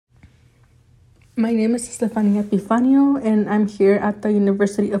My name is Stefania Epifanio, and I'm here at the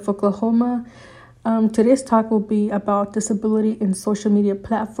University of Oklahoma. Today's talk will be about disability in social media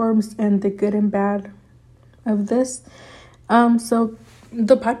platforms and the good and bad of this. So,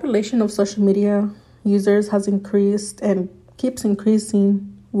 the population of social media users has increased and keeps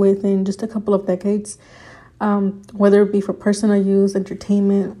increasing within just a couple of decades, whether it be for personal use,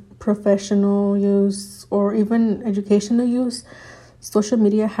 entertainment, professional use, or even educational use. Social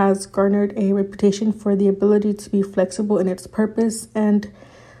media has garnered a reputation for the ability to be flexible in its purpose, and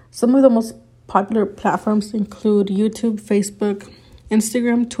some of the most popular platforms include YouTube, Facebook,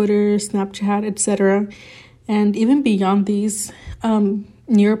 Instagram, Twitter, Snapchat, etc. And even beyond these,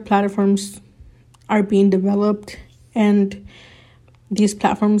 newer platforms are being developed, and these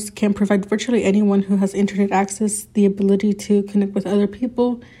platforms can provide virtually anyone who has internet access the ability to connect with other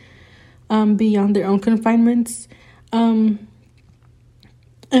people beyond their own confinements.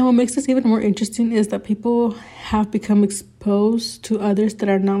 And what makes this even more interesting is that people have become exposed to others that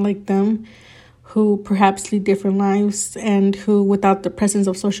are not like them, who perhaps lead different lives, and who, without the presence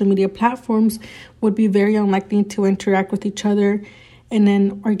of social media platforms, would be very unlikely to interact with each other in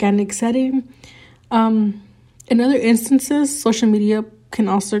an organic setting. In other instances, social media can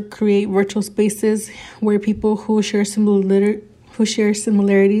also create virtual spaces where people who share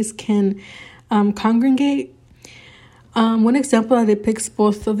similarities can congregate. One example that depicts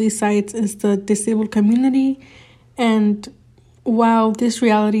both of these sites is the disabled community. And while these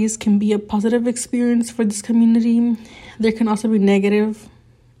realities can be a positive experience for this community, there can also be negative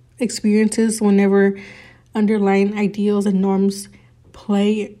experiences whenever underlying ideals and norms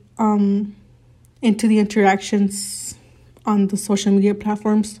play into the interactions on the social media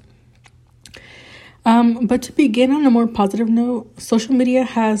platforms. But to begin on a more positive note, social media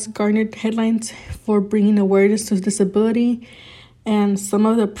has garnered headlines for bringing awareness to disability, and some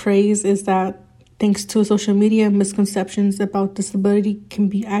of the praise is that thanks to social media, misconceptions about disability can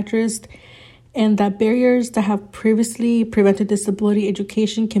be addressed, and that barriers that have previously prevented disability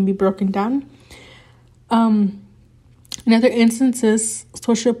education can be broken down. In other instances,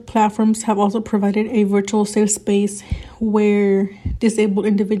 social platforms have also provided a virtual safe space where disabled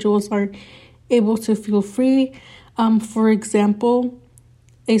individuals are able to feel free. For example,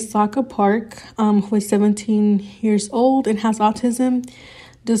 Asaka Park, who is 17 years old and has autism,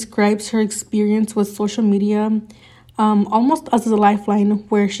 describes her experience with social media almost as a lifeline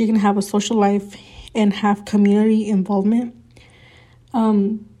where she can have a social life and have community involvement.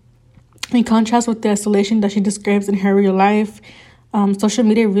 In contrast with the isolation that she describes in her real life, social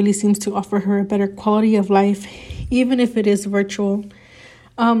media really seems to offer her a better quality of life, even if it is virtual.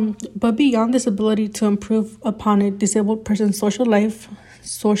 But beyond this ability to improve upon a disabled person's social life,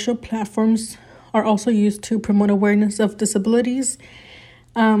 social platforms are also used to promote awareness of disabilities.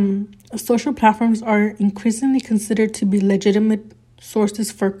 Social platforms are increasingly considered to be legitimate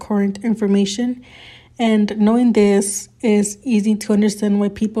sources for current information. And knowing this is easy to understand why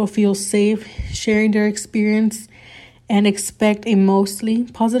people feel safe sharing their experience and expect a mostly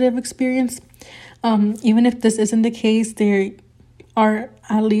positive experience. Even if this isn't the case, they are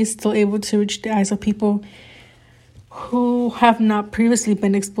at least still able to reach the eyes of people who have not previously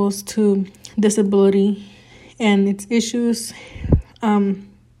been exposed to disability and its issues. Some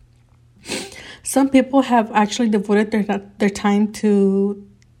people have actually devoted their time to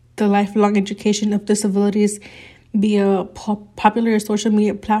the lifelong education of disabilities via popular social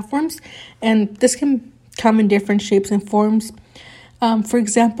media platforms, and this can come in different shapes and forms. For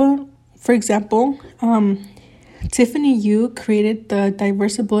example, Tiffany Yu created the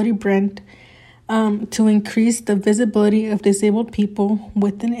Diversibility brand to increase the visibility of disabled people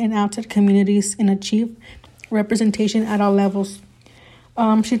within and outside communities and achieve representation at all levels.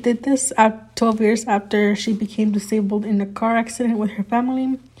 She did this at 12 years after she became disabled in a car accident with her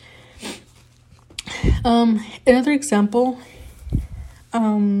family. Another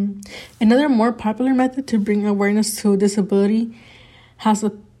more popular method to bring awareness to disability has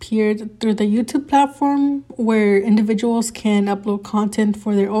appeared through the YouTube platform, where individuals can upload content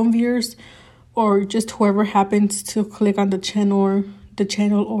for their own viewers or just whoever happens to click on the channel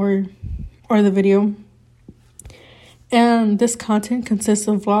or the video. And this content consists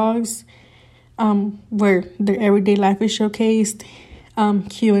of vlogs where their everyday life is showcased,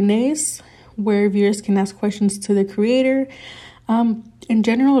 Q&As where viewers can ask questions to the creator, in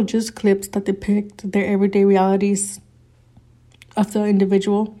general, just clips that depict their everyday realities of the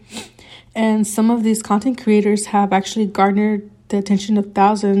individual. And some of these content creators have actually garnered the attention of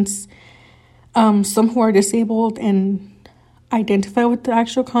thousands, some who are disabled and identify with the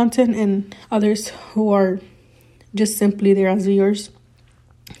actual content, and others who are just simply there as viewers.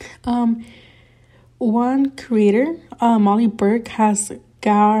 One creator, Molly Burke, has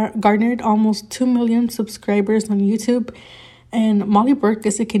garnered almost 2 million subscribers on YouTube. And Molly Burke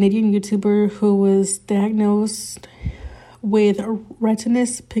is a Canadian YouTuber who was diagnosed with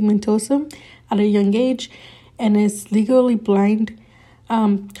retinitis pigmentosa at a young age and is legally blind.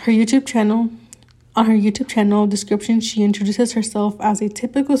 On her YouTube channel description, she introduces herself as a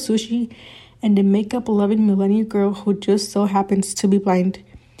typical sushi and a makeup-loving millennial girl who just so happens to be blind.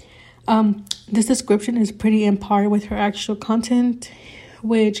 This description is pretty on par with her actual content,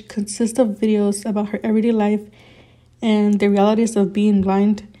 which consists of videos about her everyday life and the realities of being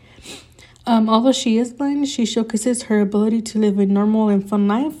blind. Although she is blind, she showcases her ability to live a normal and fun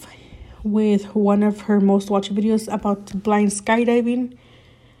life, with one of her most watched videos about blind skydiving.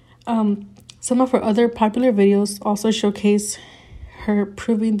 Some of her other popular videos also showcase her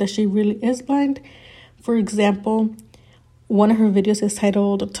proving that she really is blind. For example, one of her videos is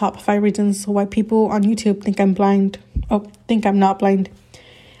titled Top 5 Reasons Why People on YouTube Think I'm Not Blind.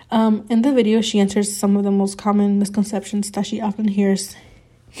 In the video, she answers some of the most common misconceptions that she often hears.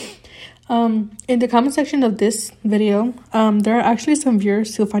 In the comment section of this video, there are actually some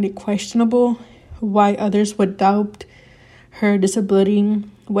viewers who find it questionable why others would doubt her disability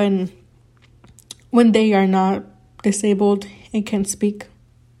when they are not disabled and can't speak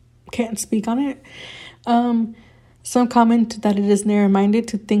on it. Some comment that it is narrow-minded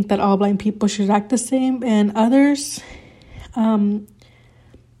to think that all blind people should act the same, and others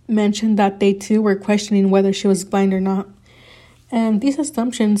mentioned that they too were questioning whether she was blind or not. And these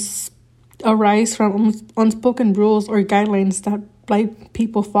assumptions arise from unspoken rules or guidelines that blind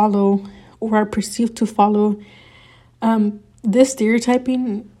people follow or are perceived to follow. This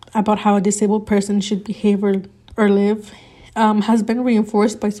stereotyping about how a disabled person should behave or live has been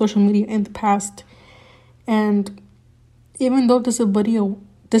reinforced by social media in the past. And even though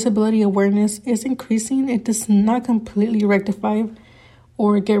disability awareness is increasing, it does not completely rectify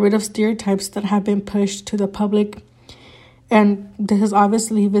or get rid of stereotypes that have been pushed to the public. And this is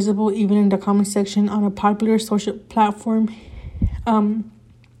obviously visible even in the comment section on a popular social platform.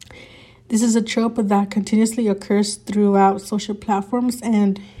 This is a trope that continuously occurs throughout social platforms,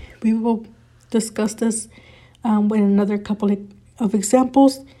 and we will discuss this with another couple of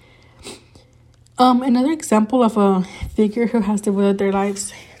examples. Another example of a figure who has devoted their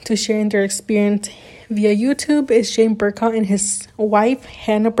lives to sharing their experience via YouTube is Shane Burkaw and his wife,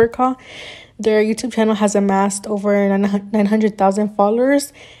 Hannah Burkaw. Their YouTube channel has amassed over 900,000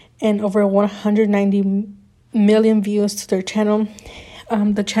 followers and over 190 million views to their channel.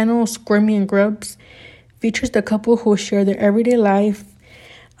 The channel Squirmy and Grubs features the couple who share their everyday life,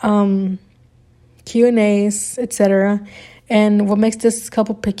 Q&As, etc. And what makes this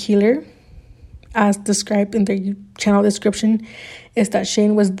couple peculiar, as described in their channel description, is that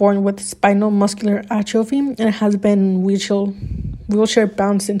Shane was born with spinal muscular atrophy and has been wheelchair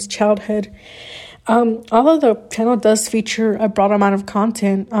bound since childhood. Although the channel does feature a broad amount of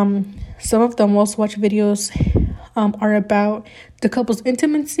content, some of the most watched videos are about the couple's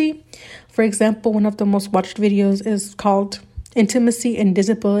intimacy. For example, one of the most watched videos is called Intimacy and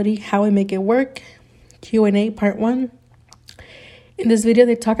Disability, How We Make It Work, Q&A Part 1. In this video,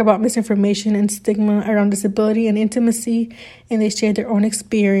 they talk about misinformation and stigma around disability and intimacy, and they share their own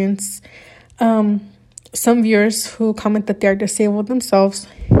experience. Some viewers who comment that they are disabled themselves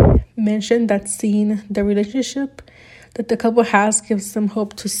mention that seeing the relationship that the couple has gives them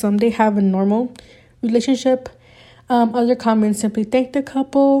hope to someday have a normal relationship. Other comments simply thank the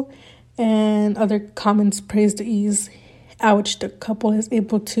couple, and other comments praise the ease at which the couple is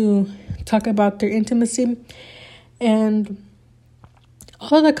able to talk about their intimacy. And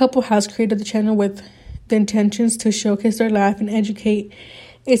although the couple has created the channel with the intentions to showcase their life and educate,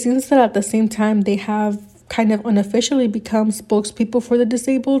 it seems that at the same time they have kind of unofficially become spokespeople for the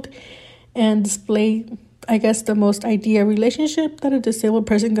disabled and display, I guess, the most ideal relationship that a disabled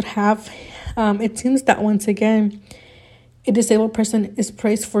person could have. It seems that once again, a disabled person is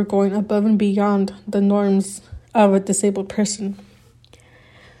praised for going above and beyond the norms of a disabled person.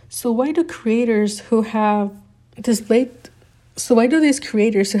 So why do these creators who have displayed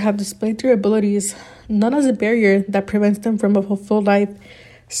their abilities, not as a barrier that prevents them from a fulfilled life,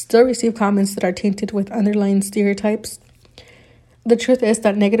 still receive comments that are tainted with underlying stereotypes? The truth is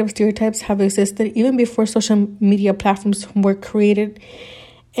that negative stereotypes have existed even before social media platforms were created,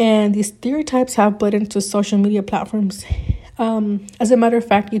 and these stereotypes have bled into social media platforms. As a matter of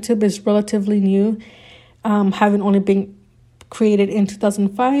fact, YouTube is relatively new, having only been created in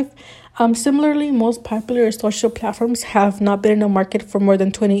 2005. Similarly, most popular social platforms have not been in the market for more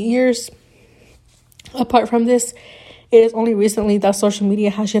than 20 years. Apart from this, It is only recently that social media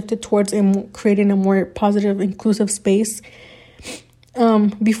has shifted towards creating a more positive, inclusive space.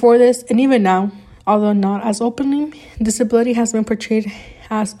 Before this, and even now, although not as openly, disability has been portrayed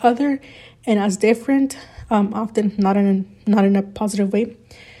as other and as different, often not in a positive way.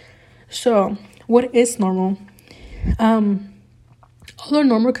 So, what is normal? Although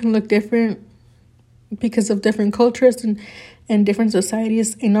normal can look different because of different cultures and different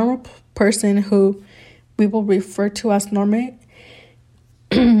societies, a normal person who we will refer to as normate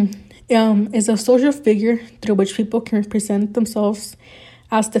is a social figure through which people can represent themselves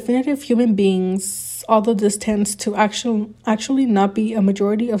as definitive human beings, although this tends to actually not be a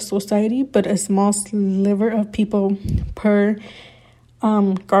majority of society, but a small sliver of people, per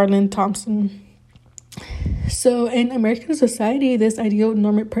Garland Thompson. So in American society, this ideal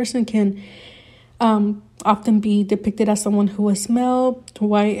normate person can often be depicted as someone who is male,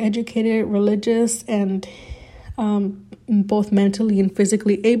 white, educated, religious, and both mentally and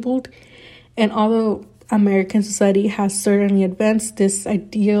physically abled. And although American society has certainly advanced, this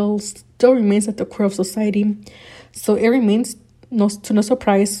ideal still remains at the core of society. So it remains no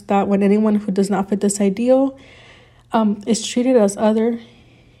surprise that when anyone who does not fit this ideal is treated as other,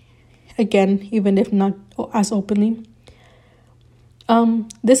 again, even if not as openly.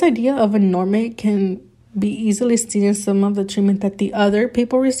 This idea of a normate can be easily seen in some of the treatment that the other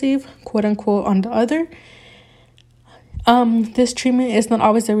people receive, quote unquote, on the other. This treatment is not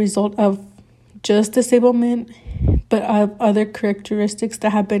always a result of just disablement, but of other characteristics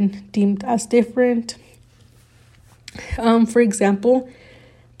that have been deemed as different. For example,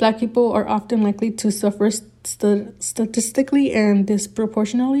 Black people are often likely to suffer statistically and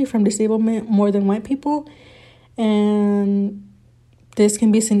disproportionately from disablement more than white people, and this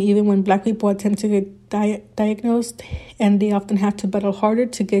can be seen even when Black people attempt to get diagnosed, and they often have to battle harder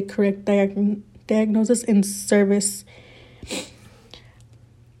to get correct diagnosis and service.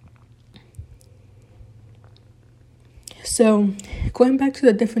 So, going back to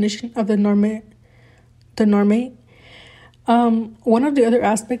the definition of the normate, one of the other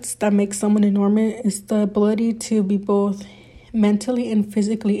aspects that makes someone a normate is the ability to be both mentally and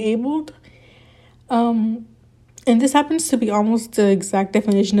physically abled. And this happens to be almost the exact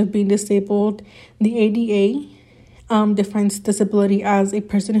definition of being disabled. The ADA defines disability as a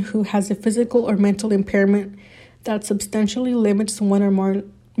person who has a physical or mental impairment that substantially limits one or more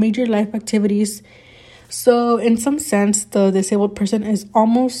major life activities. So in some sense, the disabled person is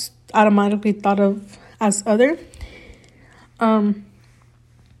almost automatically thought of as other.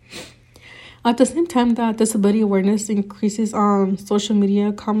 At the same time that disability awareness increases on social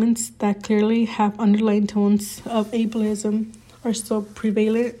media, comments that clearly have underlying tones of ableism are still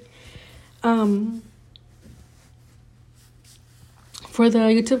prevalent. For the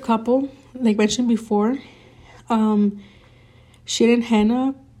YouTube couple, like mentioned before, Shane and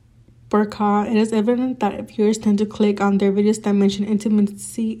Hannah Burkha, it is evident that viewers tend to click on their videos that mention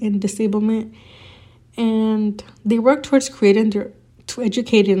intimacy and disablement, and they work towards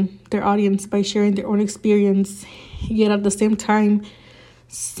educating their audience by sharing their own experience. Yet at the same time,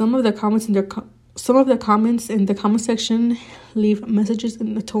 some of the comments in the comment section leave messages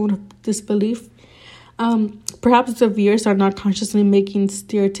in the tone of disbelief. Perhaps the viewers are not consciously making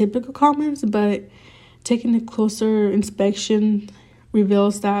stereotypical comments, but taking a closer inspection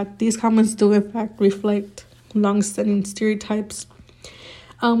reveals that these comments do in fact reflect long-standing stereotypes.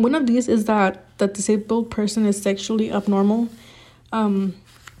 One of these is that the disabled person is sexually abnormal.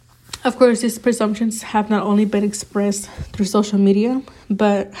 Of course, these presumptions have not only been expressed through social media,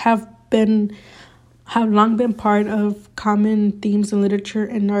 but have long been part of common themes in literature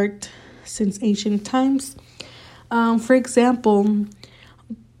and art since ancient times. For example,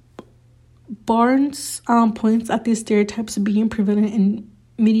 Barnes points at these stereotypes being prevalent in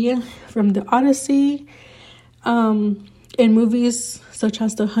media from the Odyssey, in movies such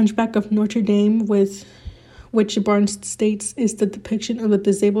as The Hunchback of Notre Dame, which Barnes states is the depiction of a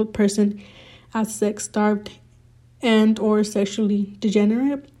disabled person as sex-starved and or sexually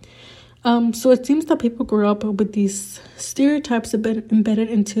degenerate. So it seems that people grow up with these stereotypes embedded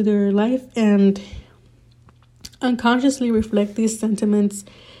into their life and unconsciously reflect these sentiments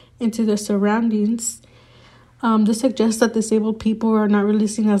into their surroundings. This suggests that disabled people are not really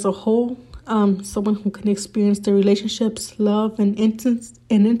seen as a whole, someone who can experience their relationships, love, and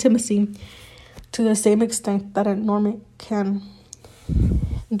intimacy to the same extent that a normate can.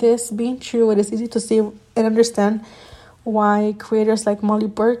 This being true, it is easy to see and understand why creators like Molly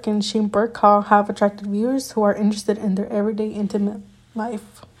Burke and Shane Burkha have attracted viewers who are interested in their everyday intimate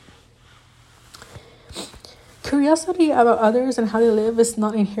life. Curiosity about others and how they live is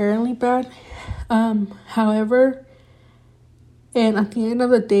not inherently bad. However, and at the end of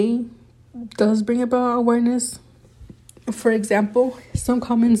the day does bring about awareness. For example, some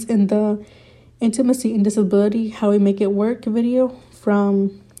comments in the Intimacy and Disability, How We Make It Work video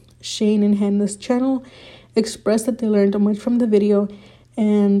from Shane and Hannah's channel expressed that they learned much from the video,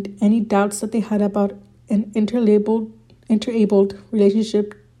 and any doubts that they had about an interabled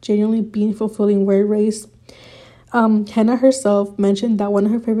relationship genuinely being fulfilling were erased. Hannah herself mentioned that one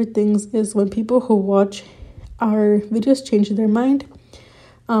of her favorite things is when people who watch our videos change their mind.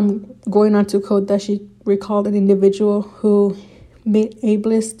 Going on to quote that she recalled an individual who made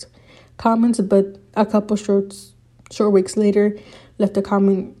ableist comments, but a couple short weeks later left a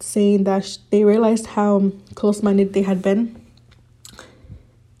comment saying that they realized how close-minded they had been.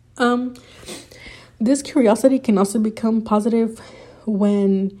 This curiosity can also become positive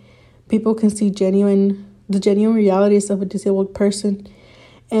when people can see the genuine realities of a disabled person.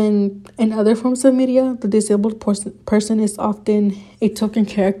 And in other forms of media, the disabled person is often a token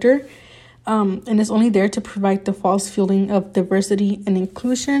character, and is only there to provide the false feeling of diversity and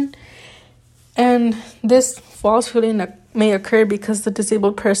inclusion. And this false feeling may occur because the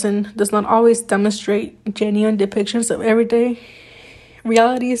disabled person does not always demonstrate genuine depictions of everyday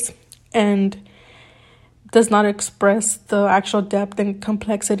realities and does not express the actual depth and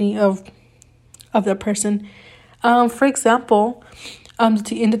complexity of the person. For example, in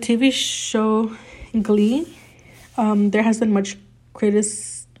the TV show Glee, there has been much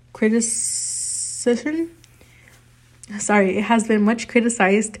criticism. It has been much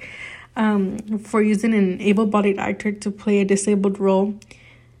criticized for using an able-bodied actor to play a disabled role,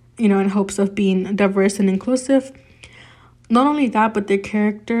 in hopes of being diverse and inclusive. Not only that, but their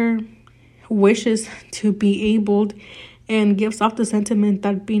character wishes to be abled and gives off the sentiment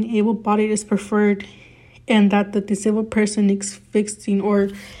that being able-bodied is preferred and that the disabled person is fixing or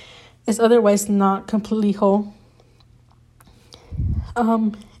is otherwise not completely whole.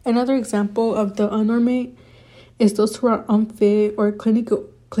 Another example of the unnormate is those who are unfit or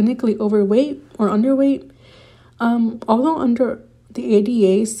clinically overweight or underweight. Although under the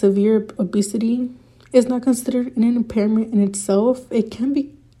ADA, severe obesity is not considered an impairment in itself, it can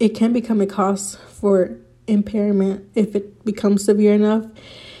become a cause for impairment if it becomes severe enough.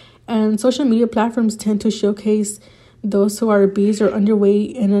 And social media platforms tend to showcase those who are obese or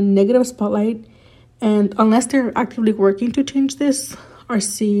underweight in a negative spotlight, and unless they're actively working to change this, are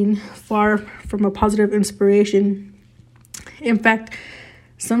seen far from a positive inspiration. In fact,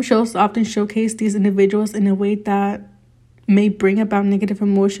 some shows often showcase these individuals in a way that may bring about negative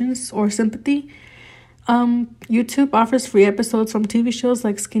emotions or sympathy. YouTube offers free episodes from TV shows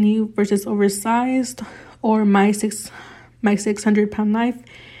like Skinny versus Oversized or My 600-Pound Life.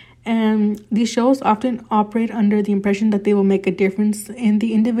 And these shows often operate under the impression that they will make a difference in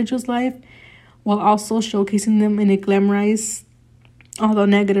the individual's life while also showcasing them in a glamorized, although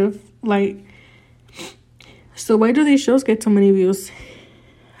negative, light. So why do these shows get so many views?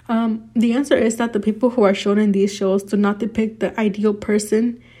 The answer is that the people who are shown in these shows do not depict the ideal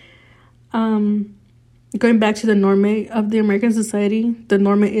person. Going back to the norm of the American society, the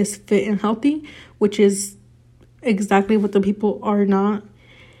norm is fit and healthy, which is exactly what the people are not.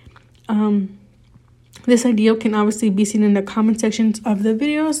 This ideal can obviously be seen in the comment sections of the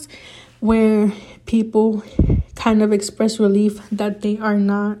videos where people kind of express relief that they are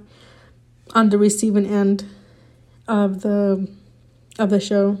not on the receiving end of the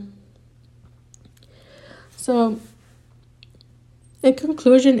show. So, in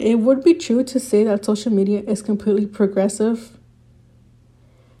conclusion, it would be true to say that social media is completely progressive.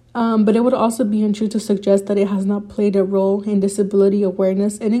 But it would also be untrue to suggest that it has not played a role in disability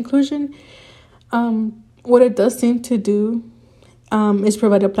awareness and inclusion. What it does seem to do is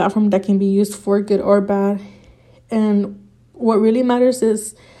provide a platform that can be used for good or bad. And what really matters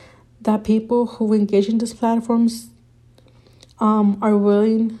is that people who engage in these platforms are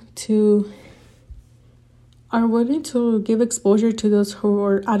willing to give exposure to those who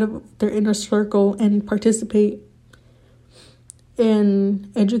are out of their inner circle and participate in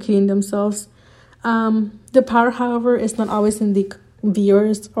educating themselves. The power, however, is not always in the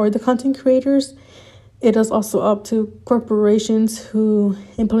viewers or the content creators. It is also up to corporations who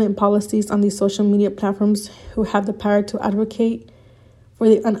implement policies on these social media platforms who have the power to advocate for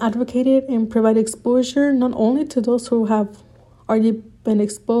the unadvocated and provide exposure not only to those who have already been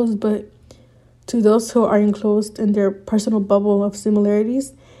exposed, but to those who are enclosed in their personal bubble of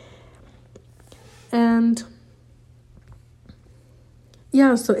similarities. And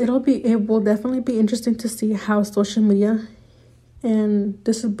yeah, so it will definitely be interesting to see how social media and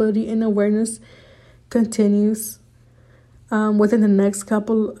disability and awareness continues within the next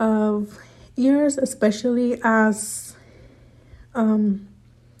couple of years, especially as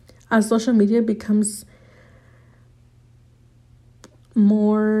As social media becomes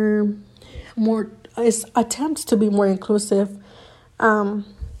more it attempts to be more inclusive,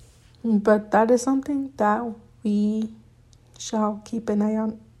 but that is something that we shall keep an eye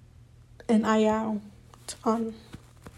out on.